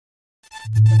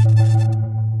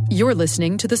You're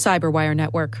listening to the Cyberwire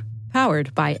Network,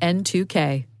 powered by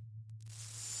N2K.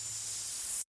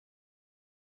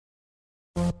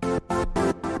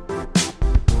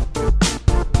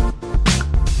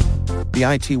 The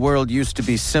IT world used to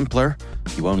be simpler.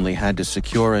 You only had to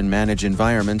secure and manage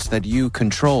environments that you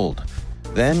controlled.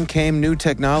 Then came new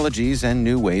technologies and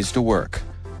new ways to work.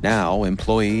 Now,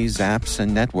 employees, apps,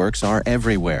 and networks are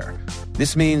everywhere.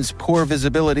 This means poor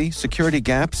visibility, security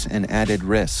gaps, and added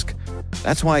risk.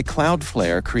 That's why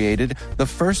Cloudflare created the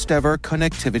first-ever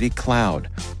connectivity cloud.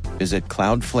 Visit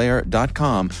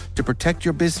cloudflare.com to protect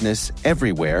your business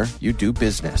everywhere you do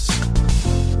business.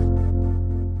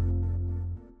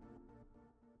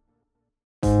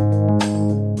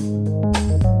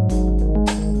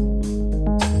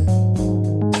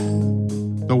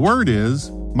 The word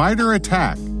is MITRE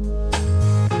ATT&CK.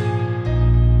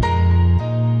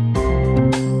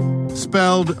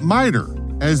 Spelled MITRE,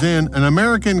 as in an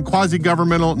American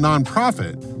quasi-governmental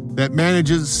nonprofit that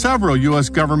manages several U.S.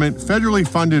 government federally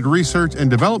funded research and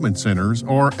development centers,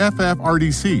 or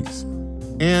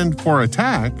FFRDCs. And for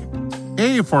attack,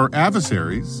 A for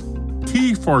adversaries,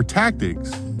 T for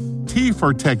tactics, T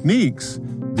for techniques,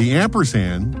 the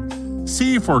ampersand,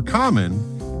 C for common,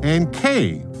 and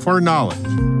K for knowledge.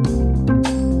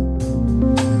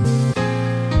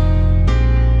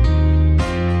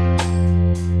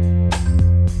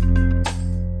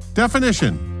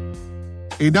 Definition: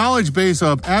 a knowledge base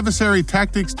of adversary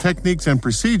tactics, techniques, and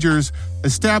procedures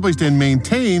established and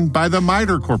maintained by the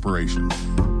MITRE Corporation.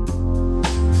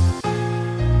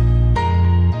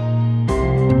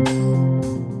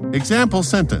 Example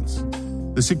sentence: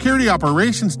 the security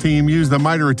operations team used the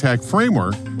MITRE ATT&CK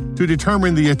framework to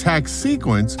determine the attack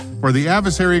sequence for the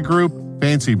adversary group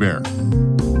Fancy Bear.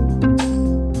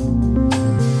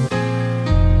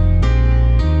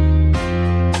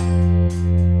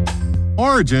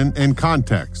 Origin and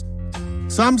context.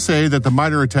 Some say that the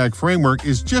MITRE ATT&CK framework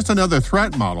is just another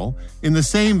threat model in the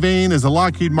same vein as the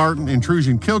Lockheed Martin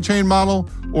intrusion kill chain model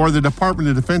or the Department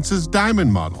of Defense's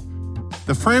Diamond model.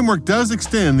 The framework does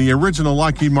extend the original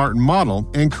Lockheed Martin model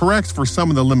and corrects for some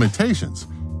of the limitations.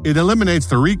 It eliminates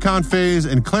the recon phase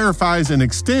and clarifies and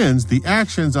extends the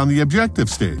actions on the objective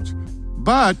stage.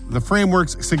 But the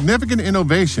framework's significant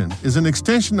innovation is an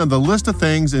extension of the list of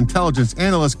things intelligence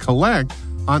analysts collect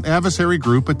on adversary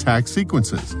group attack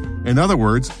sequences. In other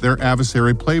words, their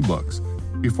adversary playbooks.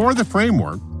 Before the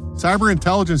framework, cyber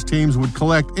intelligence teams would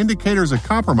collect indicators of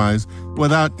compromise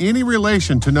without any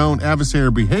relation to known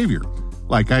adversary behavior,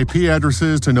 like IP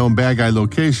addresses to known bad guy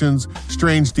locations,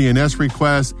 strange DNS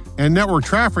requests, and network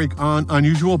traffic on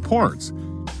unusual ports.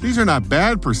 These are not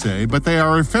bad per se, but they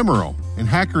are ephemeral, and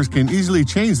hackers can easily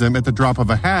change them at the drop of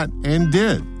a hat, and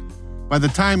did. By the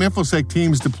time InfoSec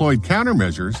teams deployed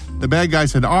countermeasures, the bad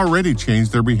guys had already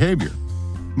changed their behavior.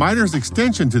 MITRE's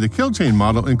extension to the kill chain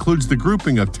model includes the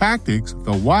grouping of tactics,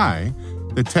 the why,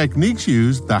 the techniques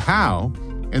used, the how,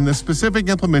 and the specific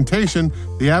implementation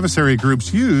the adversary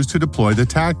groups use to deploy the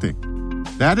tactic.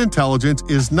 That intelligence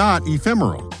is not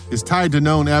ephemeral, is tied to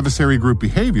known adversary group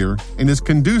behavior, and is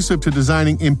conducive to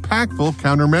designing impactful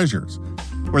countermeasures.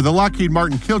 Where the Lockheed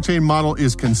Martin kill chain model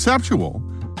is conceptual,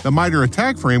 the MITRE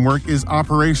ATT&CK framework is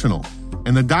operational,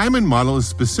 and the Diamond model is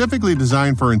specifically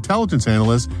designed for intelligence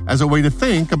analysts as a way to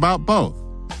think about both.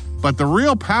 But the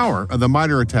real power of the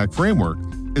MITRE ATT&CK framework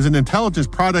is an intelligence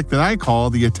product that I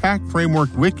call the Attack Framework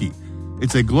Wiki.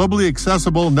 It's a globally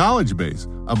accessible knowledge base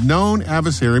of known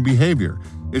adversary behavior.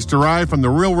 It's derived from the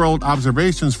real-world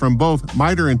observations from both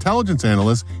MITRE intelligence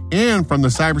analysts and from the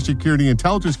cybersecurity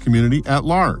intelligence community at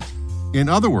large. In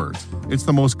other words, it's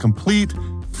the most complete,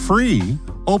 free,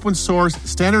 open-source,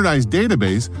 standardized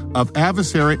database of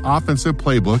adversary offensive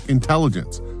playbook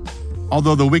intelligence.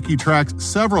 Although the wiki tracks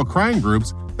several crime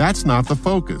groups, that's not the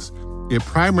focus. It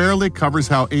primarily covers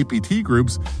how APT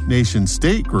groups,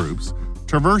 nation-state groups,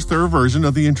 traverse their version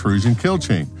of the intrusion kill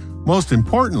chain. Most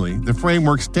importantly, the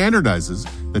framework standardizes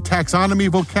the taxonomy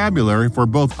vocabulary for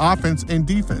both offense and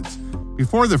defense.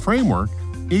 Before the framework,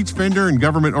 each vendor and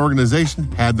government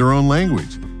organization had their own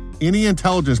language. Any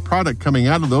intelligence product coming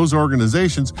out of those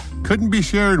organizations couldn't be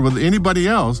shared with anybody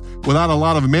else without a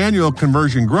lot of manual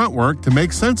conversion grunt work to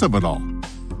make sense of it all.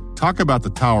 Talk about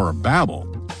the Tower of Babel.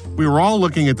 We were all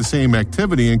looking at the same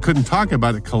activity and couldn't talk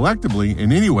about it collectively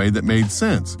in any way that made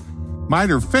sense.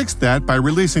 MITRE fixed that by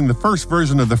releasing the first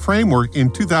version of the framework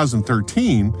in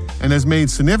 2013 and has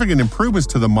made significant improvements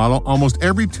to the model almost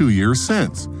every 2 years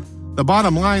since. The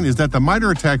bottom line is that the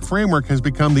MITRE ATT&CK framework has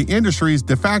become the industry's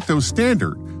de facto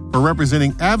standard for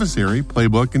representing adversary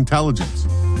playbook intelligence.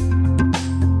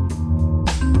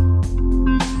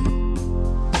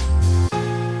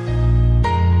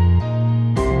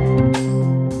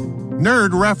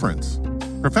 Nerd Reference.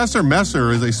 Professor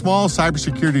Messer is a small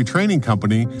cybersecurity training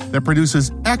company that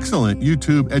produces excellent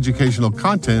YouTube educational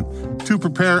content to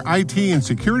prepare IT and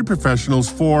security professionals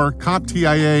for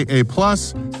CompTIA A+,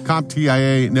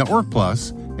 CompTIA Network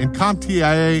Plus, and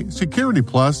CompTIA Security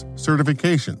Plus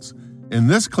certifications. In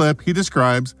this clip, he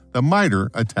describes the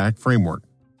MITRE ATT&CK framework.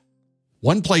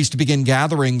 One place to begin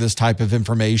gathering this type of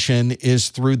information is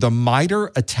through the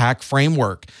MITRE ATT&CK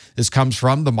framework. This comes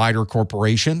from the MITRE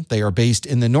Corporation. They are based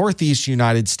in the Northeast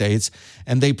United States,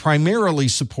 and they primarily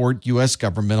support U.S.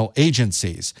 governmental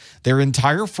agencies. Their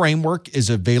entire framework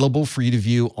is available for you to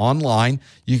view online.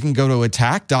 You can go to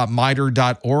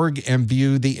attack.mitre.org and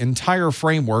view the entire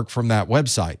framework from that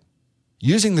website.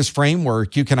 Using this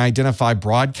framework, you can identify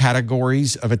broad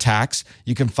categories of attacks.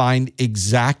 You can find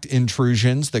exact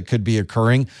intrusions that could be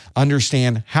occurring,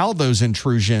 understand how those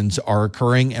intrusions are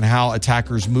occurring and how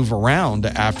attackers move around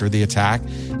after the attack,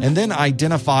 and then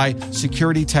identify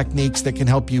security techniques that can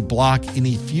help you block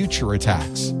any future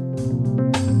attacks.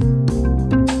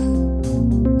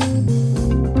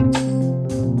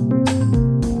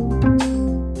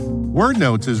 Word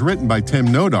Notes is written by Tim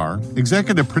Nodar,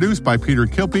 executive produced by Peter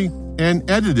Kilpie, and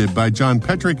edited by John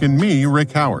Petrick and me,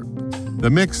 Rick Howard. The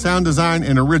mix, sound design,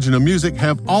 and original music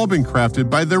have all been crafted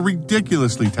by the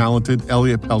ridiculously talented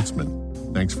Elliot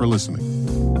Peltzman. Thanks for listening.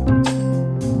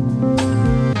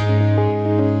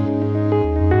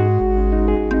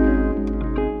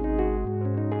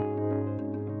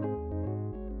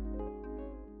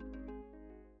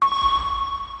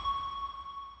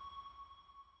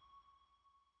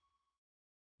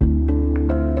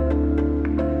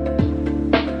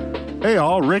 Hey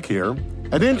all, Rick here.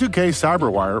 At N2K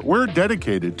Cyberwire, we're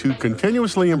dedicated to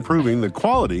continuously improving the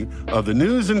quality of the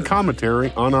news and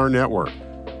commentary on our network.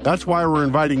 That's why we're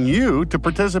inviting you to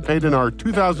participate in our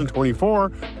 2024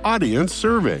 audience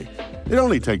survey. It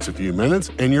only takes a few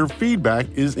minutes, and your feedback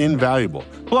is invaluable.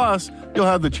 Plus, you'll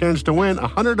have the chance to win a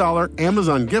 $100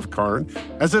 Amazon gift card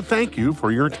as a thank you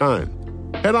for your time.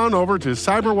 Head on over to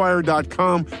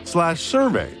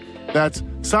cyberwire.com/survey. That's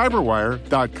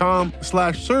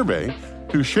cyberwire.com/survey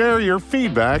to share your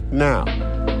feedback now.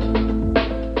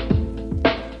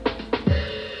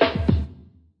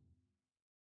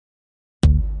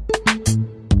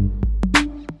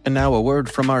 And now a word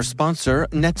from our sponsor,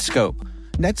 Netskope.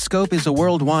 Netskope is a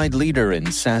worldwide leader in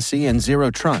SASE and Zero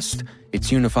Trust.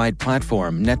 Its unified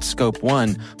platform, Netskope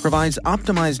One, provides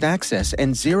optimized access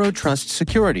and Zero Trust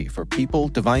security for people,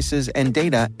 devices, and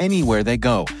data anywhere they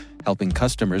go, helping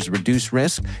customers reduce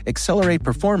risk, accelerate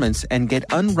performance, and get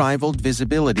unrivaled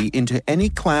visibility into any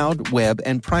cloud, web,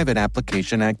 and private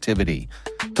application activity.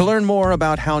 To learn more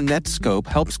about how Netskope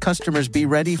helps customers be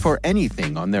ready for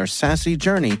anything on their SASE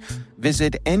journey,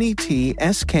 visit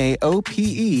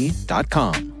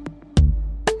netskope.com.